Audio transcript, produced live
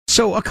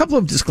So a couple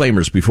of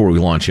disclaimers before we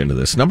launch into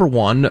this. Number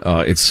one,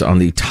 it's on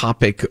the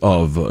topic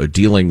of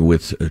dealing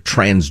with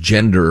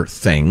transgender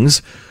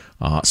things,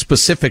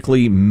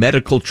 specifically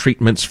medical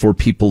treatments for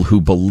people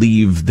who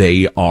believe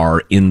they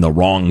are in the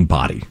wrong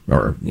body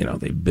or,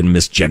 they've been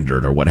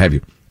misgendered or what have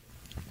you.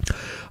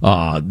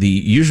 The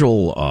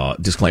usual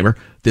disclaimer,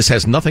 this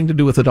has nothing to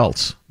do with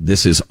adults.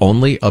 This is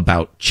only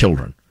about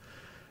children.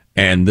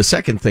 And the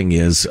second thing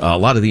is a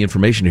lot of the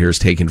information here is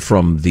taken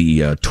from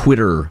the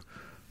Twitter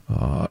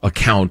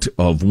account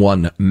of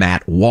one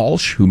Matt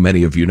Walsh, who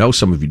many of you know,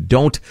 some of you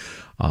don't.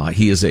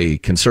 He is a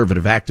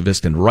conservative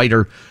activist and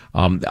writer.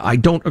 I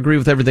don't agree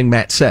with everything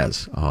Matt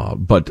says,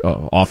 but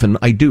often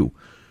I do.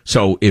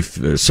 So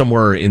if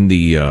somewhere in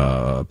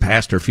the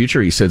past or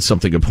future he said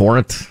something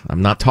abhorrent,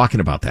 I'm not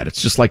talking about that.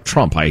 It's just like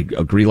Trump. I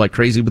agree like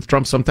crazy with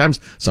Trump sometimes.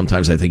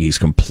 Sometimes I think he's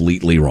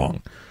completely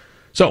wrong.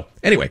 So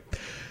anyway,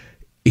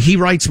 he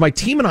writes, my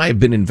team and I have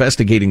been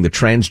investigating the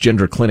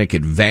transgender clinic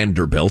at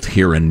Vanderbilt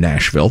here in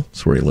Nashville.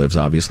 That's where he lives,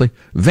 obviously.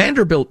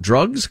 Vanderbilt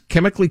drugs,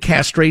 chemically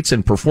castrates,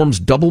 and performs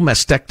double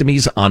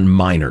mastectomies on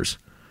minors.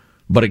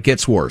 But it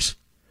gets worse.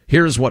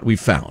 Here's what we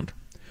found.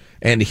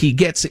 And he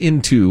gets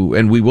into,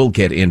 and we will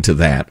get into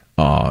that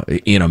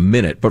in a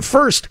minute. But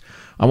first,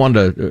 I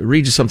wanted to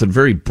read you something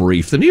very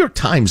brief. The New York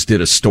Times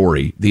did a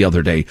story the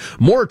other day.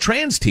 More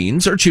trans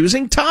teens are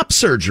choosing top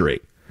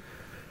surgery.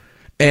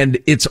 And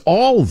it's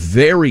all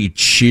very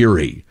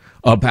cheery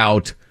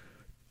about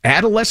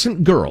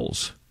adolescent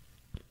girls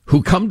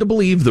who come to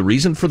believe the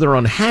reason for their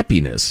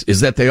unhappiness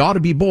is that they ought to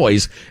be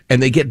boys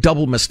and they get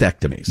double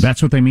mastectomies.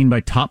 That's what they mean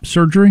by top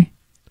surgery?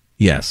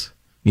 Yes.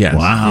 Yes.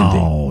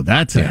 Wow. Indeed.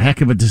 That's a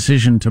heck of a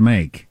decision to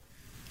make.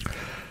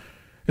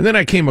 And then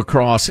I came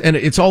across, and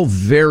it's all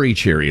very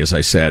cheery, as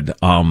I said,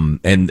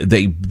 and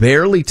they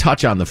barely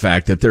touch on the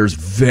fact that there's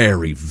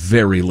very,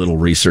 very little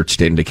research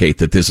to indicate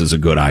that this is a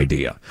good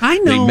idea. I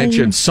know. They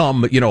mentioned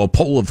a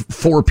poll of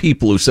 4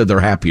 people who said they're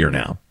happier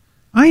now.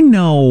 I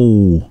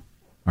know,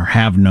 or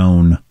have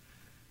known,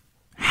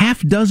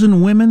 half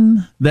dozen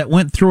women that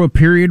went through a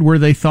period where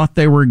they thought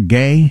they were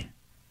gay,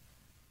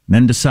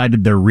 then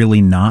decided they're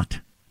really not.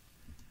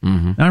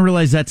 Mm-hmm. I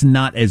realize that's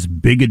not as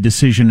big a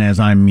decision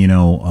as I'm,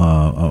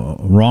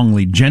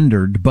 wrongly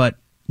gendered, but,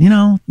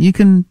 you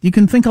can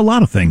think a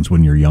lot of things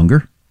when you're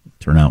younger.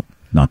 Turn out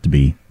not to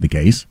be the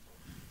case.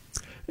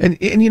 And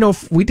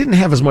if we didn't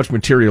have as much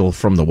material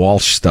from the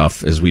Walsh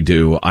stuff as we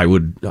do, I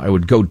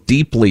would go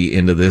deeply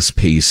into this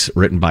piece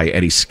written by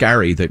Eddie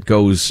Scarry that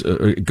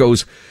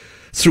goes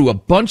through a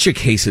bunch of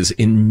cases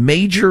in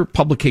major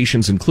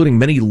publications, including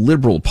many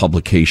liberal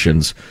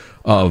publications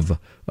of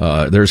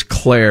there's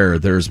Claire,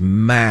 there's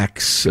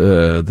Max,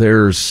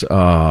 there's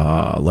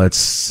let's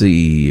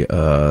see,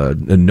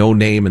 no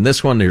name in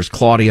this one, there's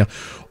Claudia.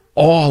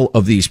 All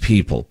of these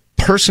people,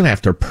 person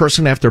after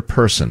person after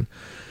person,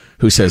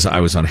 who says, I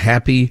was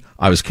unhappy,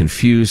 I was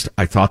confused,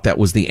 I thought that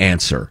was the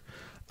answer.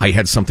 I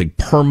had something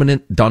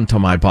permanent done to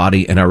my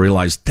body, and I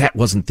realized that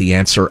wasn't the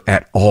answer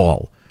at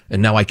all.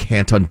 And now I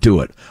can't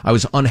undo it. I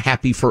was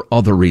unhappy for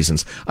other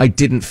reasons. I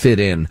didn't fit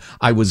in.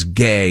 I was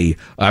gay.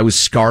 I was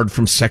scarred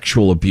from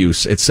sexual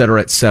abuse, etc.,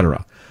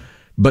 etc.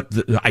 But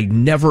I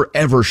never,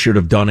 ever should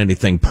have done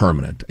anything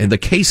permanent. And the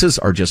cases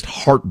are just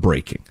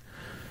heartbreaking.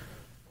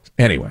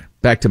 Anyway,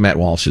 back to Matt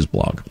Walsh's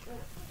blog.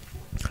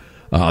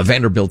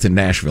 Vanderbilt in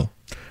Nashville.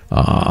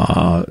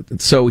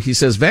 So he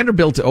says,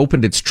 Vanderbilt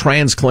opened its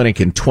trans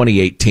clinic in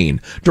 2018.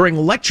 During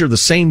a lecture the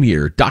same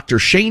year, Dr.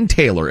 Shane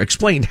Taylor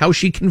explained how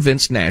she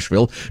convinced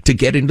Nashville to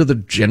get into the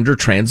gender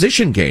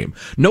transition game.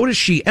 Notice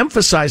she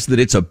emphasized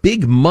that it's a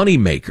big money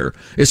maker,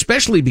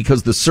 especially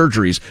because the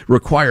surgeries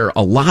require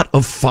a lot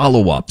of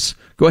follow-ups.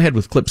 Go ahead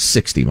with clip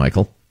 60,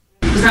 Michael.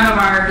 Some of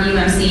our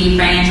UMC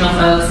financial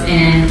folks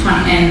in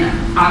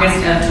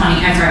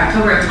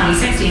October of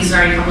 2016,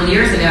 started a couple of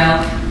years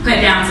ago, put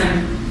down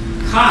some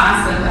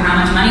costs of how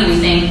much money we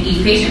think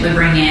each patient would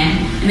bring in,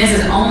 and this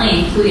is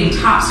only including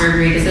top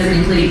surgery. This isn't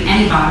including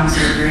any bottom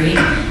surgery,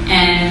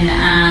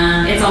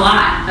 and it's a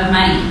lot of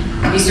money.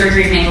 These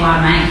surgeries make a lot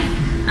of money.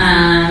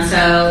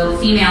 So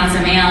female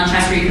to male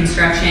chest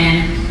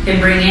reconstruction can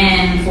bring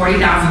in $40,000.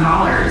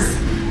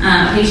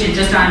 A patient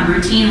just on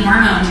routine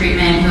hormone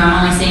treatment, who I'm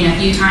only seeing a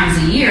few times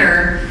a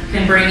year,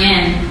 can bring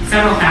in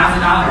several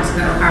 $1,000s.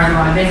 That requires a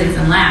lot of visits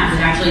and labs.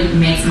 It actually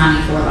makes money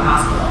for the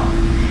hospital.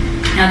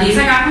 Now, these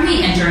I got from the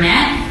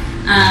internet,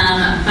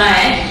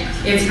 but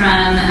it's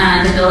from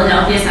the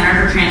Philadelphia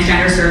Center for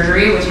Transgender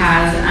Surgery, which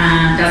does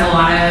a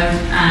lot of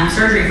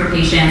surgery for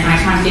patients. And I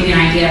just want to give you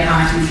an idea of how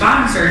much these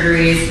bottom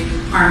surgeries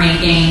are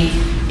making.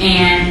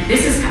 And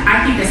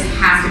I think this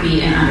has to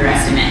be an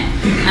underestimate.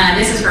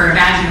 This is for a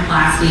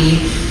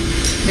vaginoplasty.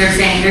 They're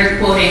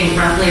quoting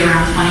roughly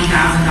around $20,000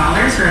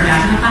 for a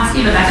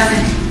vaginoplasty, but that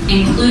doesn't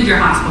include your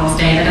hospital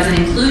stay. That doesn't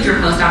include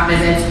your post-op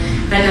visits.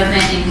 That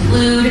doesn't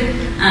include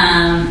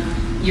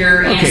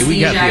your anesthesia. Okay,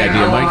 we got the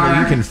idea, Michael.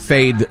 You can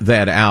fade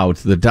that out.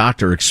 The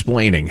doctor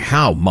explaining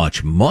how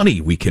much money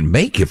we can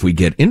make if we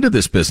get into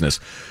this business.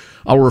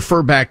 I'll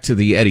refer back to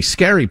the Eddie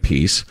Scarry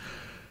piece.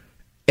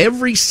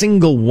 Every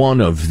single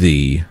one of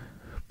the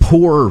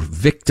poor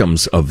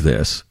victims of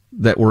this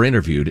that were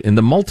interviewed in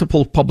the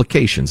multiple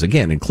publications,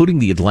 again, including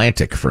The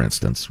Atlantic, for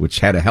instance, which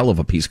had a hell of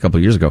a piece a couple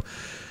of years ago,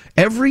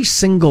 every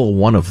single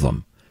one of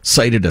them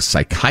cited a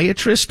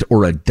psychiatrist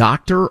or a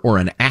doctor or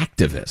an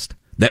activist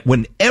that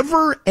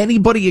whenever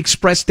anybody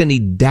expressed any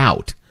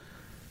doubt,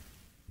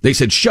 they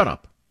said, shut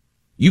up.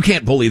 You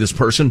can't bully this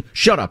person.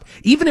 Shut up.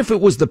 Even if it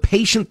was the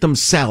patient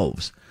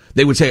themselves,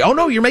 they would say, oh,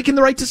 no, you're making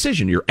the right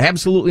decision. You're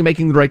absolutely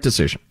making the right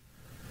decision.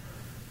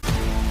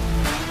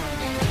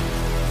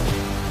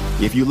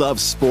 If you love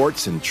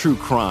sports and true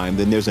crime,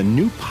 then there's a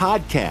new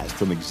podcast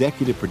from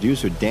executive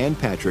producer Dan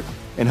Patrick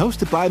and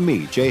hosted by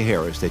me, Jay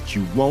Harris, that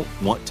you won't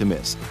want to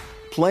miss.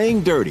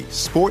 Playing Dirty: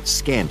 Sports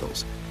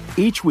Scandals.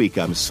 Each week,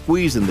 I'm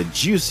squeezing the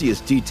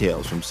juiciest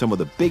details from some of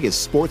the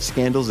biggest sports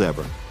scandals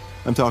ever.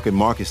 I'm talking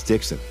Marcus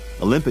Dixon,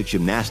 Olympic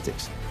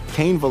gymnastics,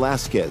 Cain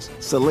Velasquez,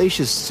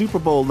 salacious Super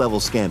Bowl-level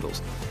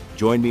scandals.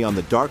 Join me on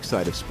the dark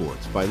side of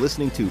sports by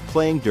listening to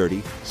Playing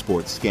Dirty: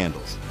 Sports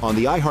Scandals on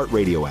the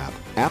iHeartRadio app,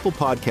 Apple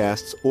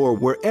Podcasts, or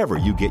wherever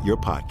you get your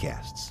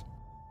podcasts.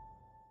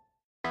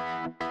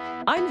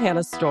 I'm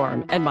Hannah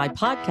Storm, and my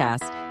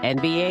podcast,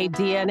 NBA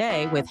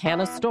DNA with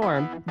Hannah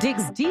Storm,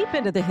 digs deep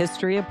into the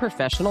history of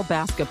professional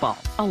basketball,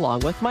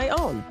 along with my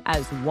own,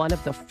 as one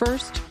of the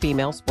first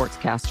female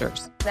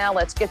sportscasters. Now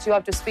let's get you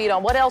up to speed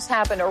on what else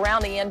happened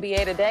around the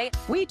NBA today.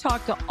 We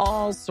talk to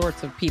all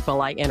sorts of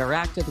people I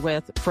interacted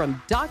with,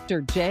 from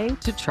Dr. J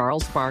to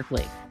Charles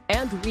Barkley,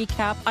 and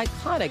recap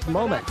iconic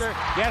moments.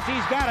 Yes,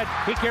 he's got it.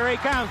 Here he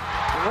comes.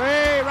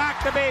 Way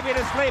rock the baby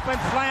to sleep and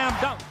slam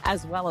dunk.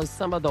 As well as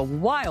some of the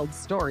wild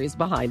stories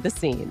behind the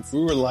scenes. We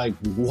were like,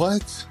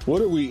 what?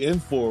 What are we in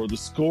for? The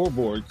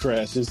scoreboard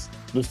crashes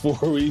before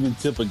we even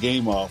tip a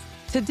game off.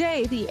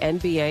 Today, the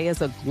NBA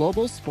is a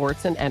global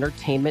sports and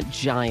entertainment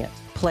giant.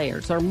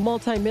 Players are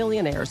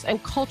multimillionaires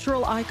and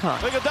cultural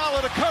icons.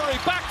 Iguodala to Curry,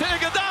 back to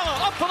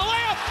Iguodala, up for the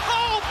layup.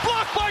 Oh,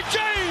 blocked by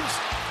James.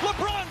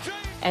 LeBron James.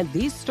 And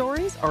these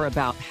stories are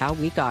about how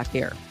we got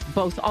here,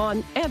 both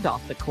on and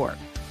off the court.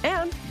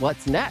 And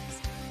what's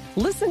next?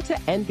 Listen to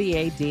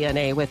NBA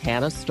DNA with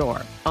Hannah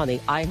Storm on the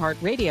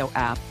iHeartRadio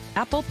app,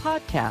 Apple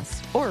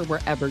Podcasts, or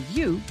wherever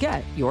you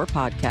get your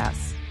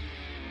podcasts.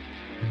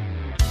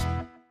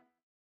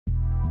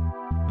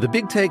 The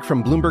Big Take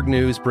from Bloomberg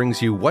News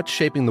brings you what's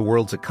shaping the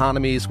world's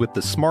economies with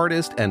the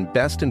smartest and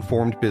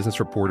best-informed business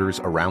reporters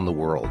around the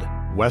world.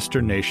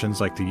 Western nations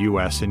like the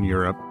U.S. and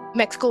Europe.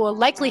 Mexico will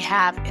likely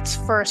have its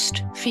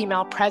first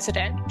female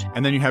president.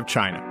 And then you have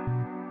China.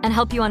 And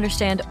help you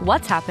understand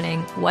what's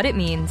happening, what it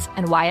means,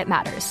 and why it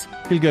matters.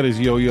 He'll get his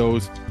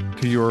yo-yos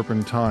to Europe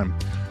in time.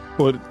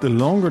 But the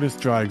longer this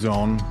drags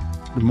on,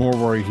 the more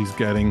worry he's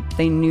getting.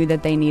 They knew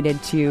that they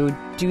needed to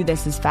do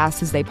this as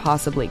fast as they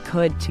possibly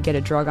could to get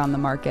a drug on the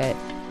market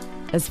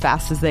as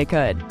fast as they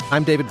could.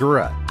 I'm David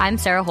Gura. I'm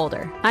Sarah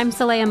Holder. I'm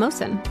Saleha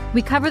Mohsen.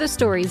 We cover the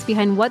stories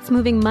behind what's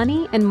moving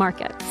money and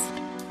markets.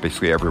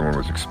 Basically, everyone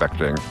was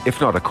expecting, if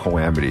not a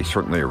calamity,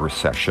 certainly a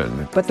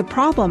recession. But the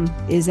problem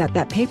is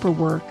that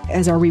paperwork,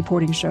 as our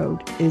reporting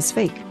showed, is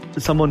fake.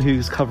 As someone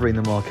who's covering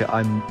the market,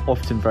 I'm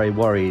often very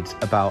worried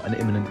about an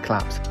imminent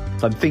collapse.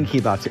 So I'm thinking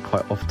about it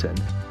quite often.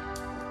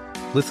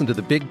 Listen to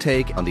The Big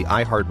Take on the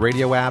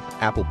iHeartRadio app,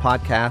 Apple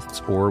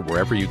Podcasts, or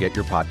wherever you get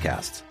your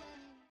podcasts.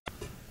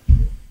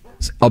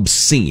 It's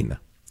obscene.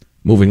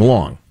 Moving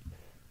along.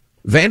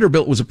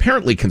 Vanderbilt was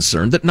apparently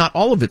concerned that not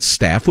all of its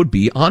staff would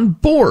be on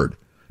board.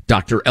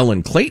 Dr.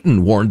 Ellen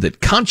Clayton warned that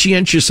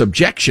conscientious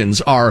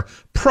objections are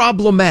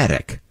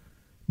problematic.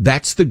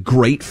 That's the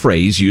great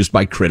phrase used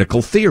by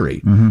critical theory.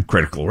 Mm-hmm.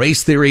 Critical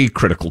race theory,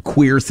 critical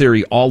queer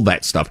theory, all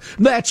that stuff.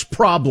 That's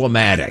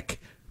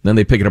problematic. Then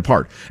they pick it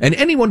apart. And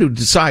anyone who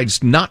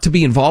decides not to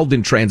be involved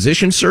in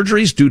transition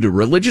surgeries due to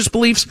religious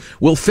beliefs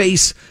will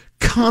face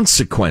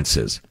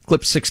consequences.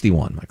 Clip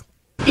 61, Michael.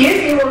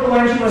 If you are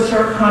going to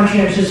assert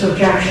conscientious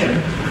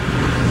objection,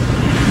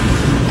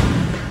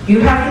 you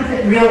have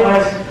to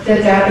realize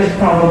that that is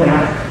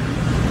problematic.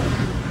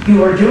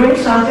 You are doing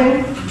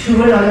something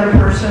to another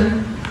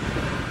person,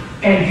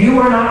 and you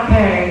are not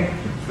paying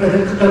for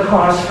the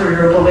cost for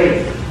your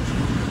belief.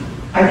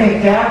 I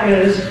think that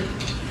is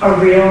a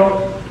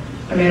real,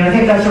 I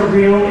think that's a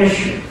real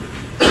issue.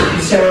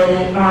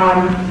 So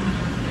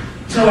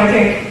I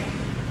think,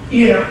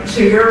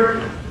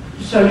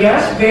 so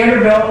yes,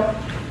 Vanderbilt,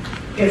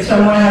 if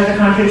someone has a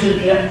conscientious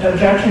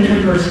objection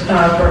to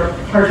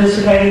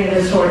participating in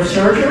this sort of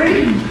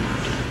surgery,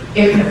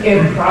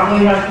 it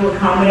probably has to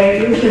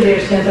accommodate you to the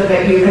extent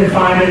that you can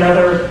find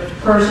another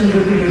person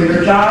who can do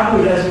your job,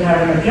 who doesn't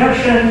have an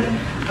objection,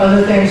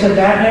 other things of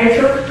that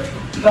nature.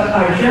 But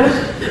I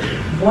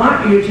just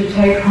want you to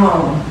take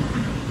home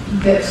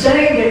that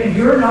saying that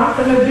you're not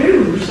going to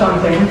do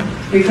something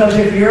because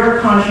of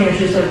your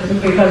conscientious,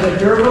 because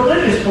of your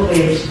religious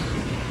beliefs,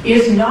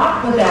 is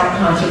not without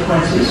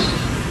consequences.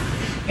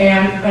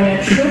 And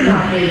it should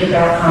not be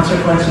without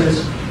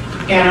consequences.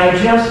 And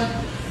I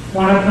just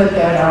want to put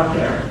that out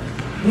there.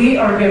 We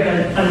are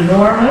given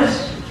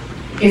enormous.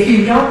 If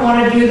you don't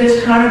want to do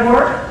this kind of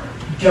work,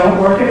 don't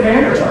work at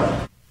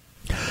Vanderbilt.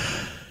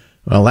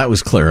 Well, that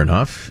was clear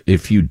enough.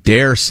 If you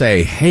dare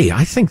say, hey,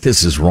 I think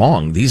this is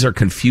wrong, these are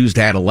confused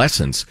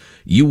adolescents,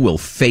 you will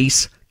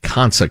face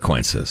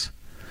consequences.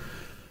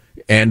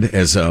 And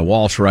as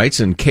Walsh writes,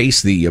 in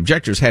case the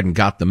objectors hadn't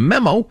got the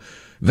memo,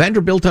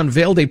 Vanderbilt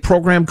unveiled a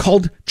program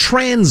called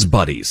Trans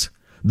Buddies.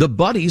 The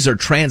buddies are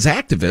trans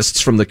activists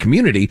from the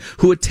community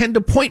who attend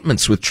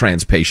appointments with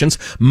trans patients,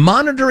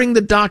 monitoring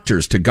the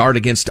doctors to guard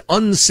against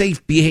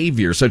unsafe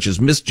behavior such as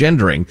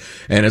misgendering.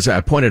 And as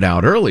I pointed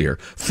out earlier,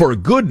 for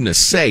goodness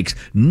sakes,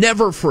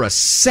 never for a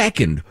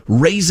second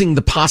raising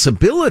the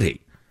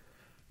possibility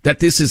that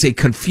this is a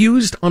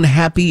confused,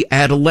 unhappy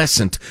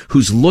adolescent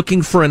who's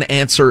looking for an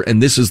answer and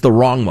this is the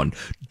wrong one.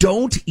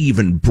 Don't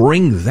even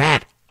bring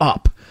that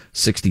up.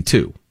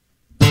 62.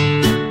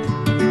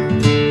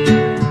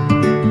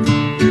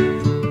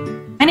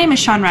 My name is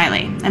Sean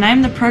Riley, and I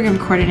am the program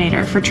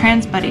coordinator for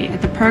Trans Buddy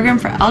at the Program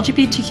for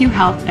LGBTQ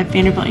Health at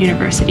Vanderbilt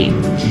University.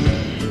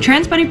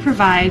 Trans Buddy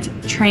provides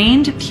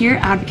trained peer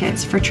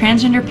advocates for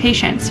transgender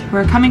patients who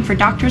are coming for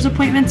doctor's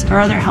appointments or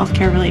other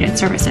healthcare-related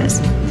services.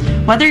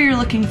 Whether you're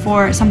looking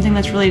for something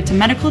that's related to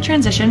medical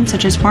transition,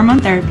 such as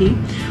hormone therapy,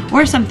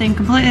 or something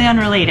completely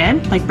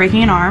unrelated, like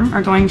breaking an arm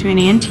or going to an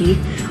ENT,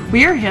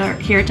 we are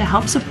here to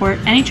help support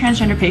any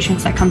transgender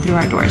patients that come through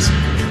our doors.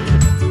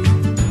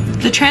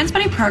 The Trans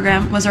Buddy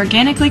program was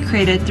organically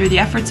created through the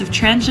efforts of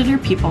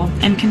transgender people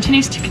and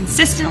continues to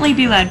consistently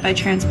be led by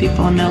trans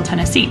people in Middle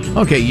Tennessee.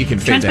 Okay, you can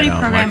fade that out, Trans Buddy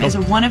program Michael. is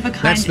a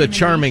one-of-a-kind. That's the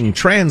charming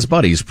Trans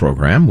Buddies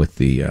program with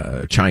the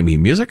chimey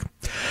music.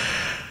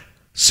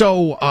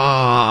 So,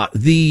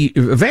 the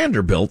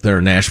Vanderbilt there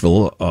in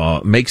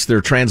Nashville, makes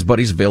their trans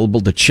buddies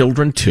available to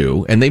children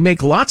too, and they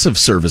make lots of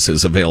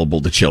services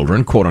available to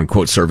children, quote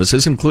unquote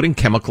services, including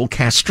chemical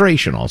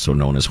castration, also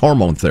known as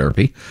hormone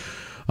therapy,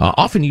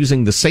 often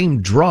using the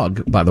same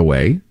drug, by the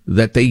way,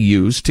 that they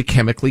use to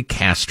chemically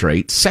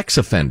castrate sex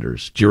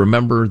offenders. Do you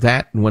remember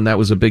that when that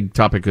was a big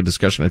topic of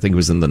discussion? I think it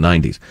was in the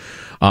 90s.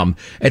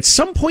 At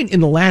some point in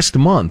the last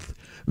month,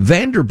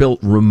 Vanderbilt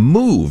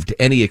removed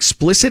any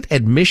explicit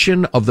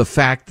admission of the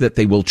fact that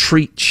they will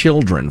treat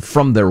children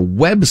from their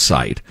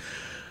website.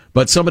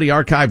 But somebody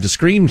archived a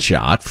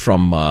screenshot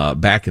from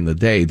back in the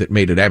day that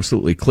made it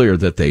absolutely clear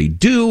that they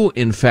do.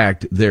 In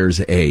fact, there's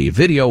a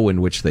video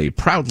in which they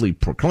proudly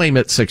proclaim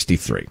it.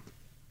 63.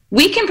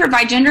 We can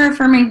provide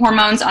gender-affirming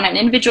hormones on an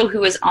individual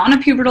who is on a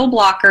pubertal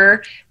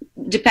blocker,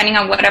 depending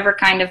on whatever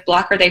kind of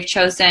blocker they've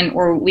chosen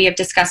or we have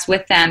discussed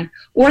with them,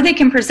 or they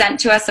can present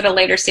to us at a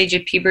later stage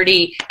of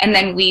puberty, and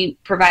then we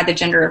provide the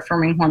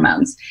gender-affirming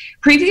hormones.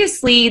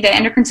 Previously, the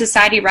Endocrine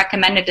Society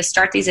recommended to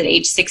start these at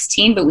age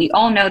 16, but we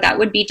all know that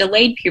would be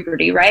delayed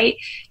puberty, right?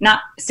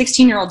 Not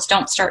 16-year-olds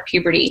don't start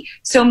puberty.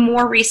 So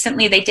more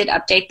recently, they did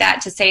update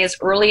that to say as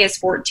early as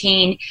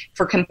 14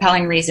 for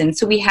compelling reasons.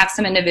 So we have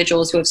some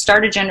individuals who have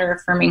started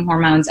gender-affirming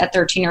hormones at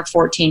 13 or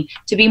 14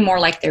 to be more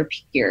like their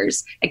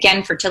peers.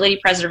 Again, fertility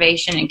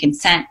preservation and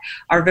consent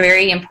are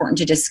very important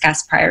to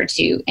discuss prior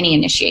to any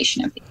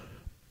initiation of these.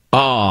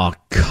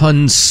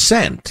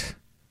 Consent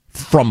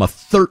from a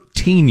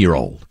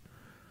 13-year-old.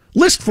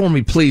 List for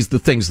me, please, the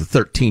things the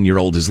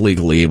 13-year-old is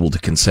legally able to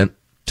consent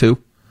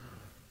to.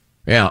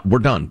 Yeah, we're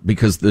done,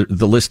 because the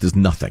list is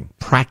nothing.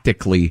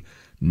 Practically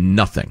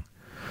nothing.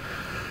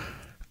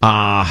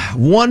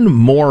 One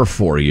more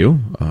for you.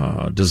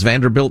 Does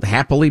Vanderbilt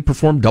happily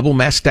perform double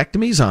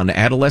mastectomies on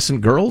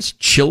adolescent girls,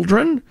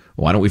 children?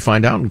 Why don't we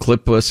find out in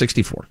clip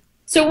 64?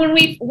 So when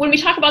we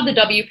talk about the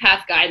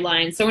WPATH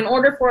guidelines, so in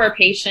order for our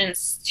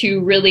patients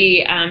to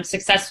really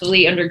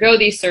successfully undergo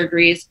these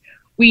surgeries,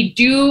 we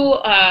do,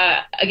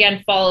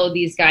 again, follow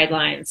these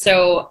guidelines.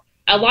 So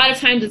a lot of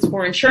times it's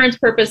for insurance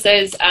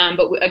purposes,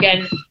 but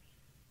again,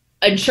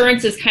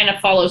 insurances kind of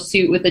follow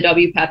suit with the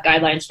WPATH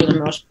guidelines for the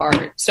most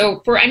part.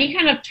 So for any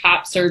kind of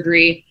top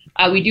surgery,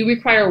 we do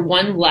require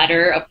one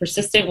letter of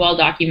persistent,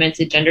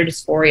 well-documented gender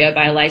dysphoria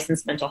by a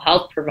licensed mental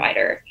health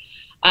provider.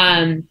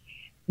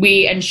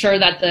 We ensure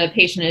that the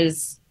patient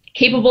is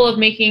capable of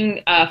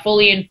making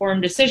fully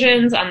informed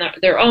decisions on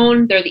their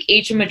own. They're the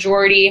age of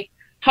majority.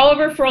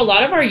 However, for a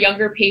lot of our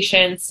younger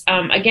patients,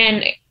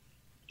 again,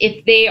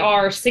 if they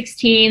are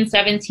 16,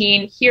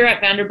 17, here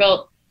at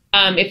Vanderbilt,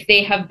 if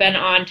they have been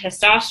on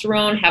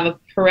testosterone, have a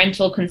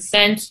parental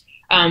consent,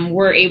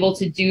 we're able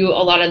to do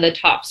a lot of the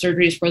top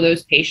surgeries for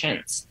those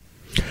patients.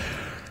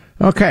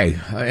 Okay,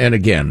 and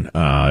again,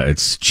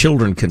 it's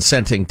children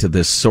consenting to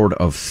this sort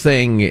of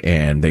thing,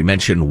 and they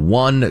mention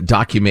one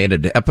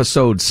documented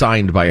episode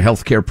signed by a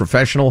healthcare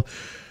professional.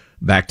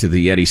 Back to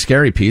the Eddie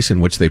Scary piece,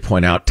 in which they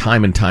point out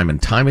time and time and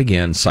time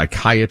again,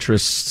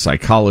 psychiatrists,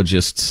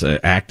 psychologists,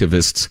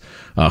 activists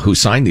who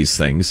sign these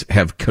things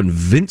have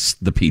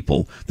convinced the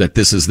people that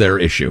this is their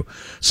issue.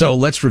 So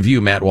let's review.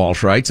 Matt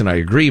Walsh writes, and I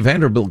agree,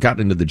 Vanderbilt got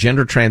into the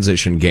gender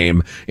transition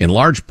game in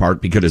large part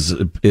because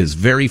it is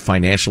very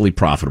financially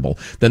profitable.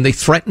 Then they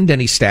threatened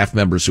any staff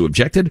members who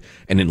objected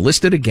and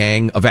enlisted a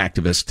gang of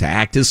activists to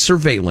act as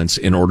surveillance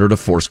in order to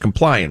force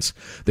compliance.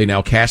 They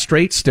now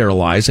castrate,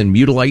 sterilize, and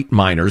mutilate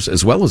minors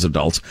as well as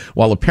adults,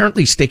 while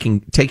apparently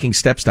taking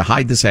steps to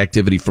hide this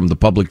activity from the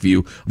public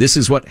view. This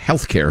is what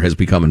healthcare has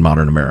become in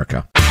modern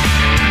America.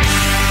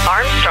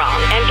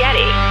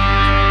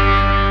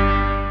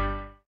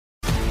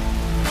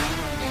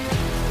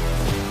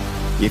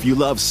 If you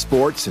love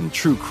sports and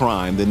true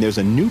crime, then there's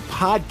a new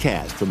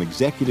podcast from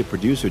executive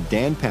producer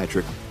Dan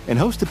Patrick and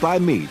hosted by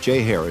me,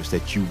 Jay Harris,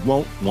 that you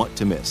won't want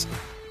to miss.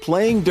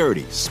 Playing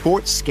Dirty: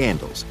 Sports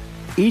Scandals.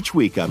 Each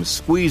week, I'm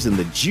squeezing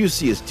the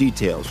juiciest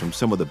details from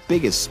some of the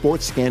biggest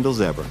sports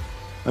scandals ever.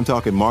 I'm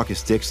talking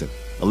Marcus Dixon,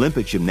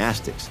 Olympic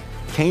gymnastics,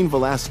 Cain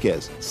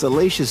Velasquez,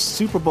 salacious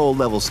Super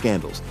Bowl-level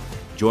scandals.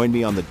 Join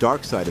me on the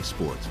dark side of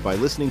sports by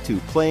listening to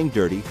Playing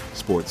Dirty: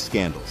 Sports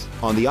Scandals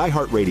on the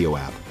iHeartRadio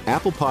app,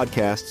 Apple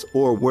Podcasts,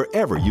 or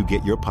wherever you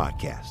get your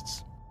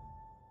podcasts.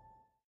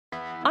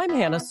 I'm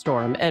Hannah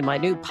Storm, and my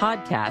new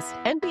podcast,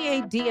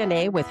 NBA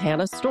DNA with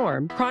Hannah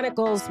Storm,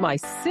 chronicles my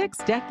 6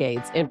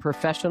 decades in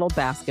professional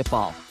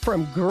basketball.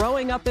 From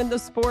growing up in the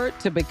sport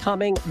to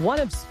becoming one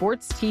of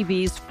sports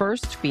TV's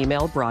first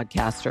female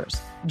broadcasters.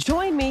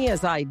 Join me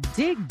as I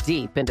dig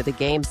deep into the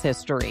game's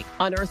history,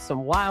 unearth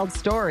some wild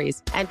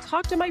stories, and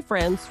talk to my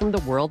friends from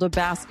the world of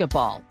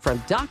basketball,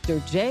 from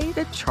Dr. J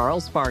to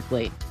Charles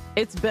Barkley.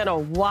 It's been a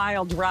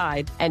wild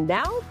ride, and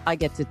now I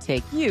get to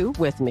take you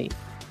with me.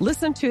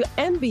 Listen to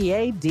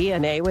NBA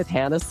DNA with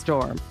Hannah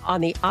Storm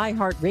on the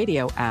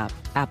iHeartRadio app,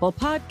 Apple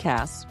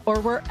Podcasts, or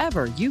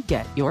wherever you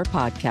get your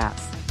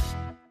podcasts.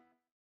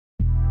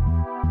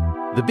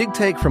 The Big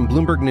Take from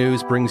Bloomberg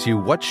News brings you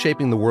what's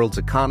shaping the world's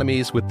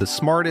economies with the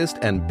smartest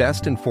and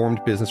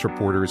best-informed business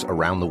reporters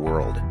around the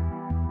world.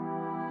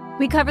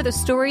 We cover the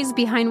stories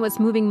behind what's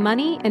moving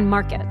money and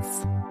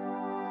markets,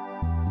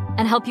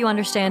 and help you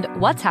understand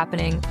what's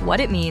happening, what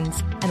it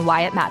means, and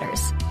why it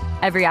matters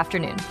every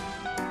afternoon.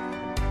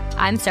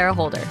 I'm Sarah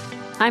Holder.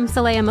 I'm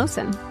Saleha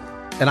Mohsen.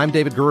 And I'm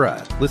David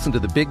Gura. Listen to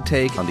The Big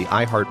Take on the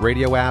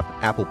iHeartRadio app,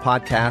 Apple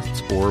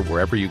Podcasts, or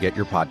wherever you get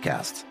your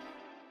podcasts.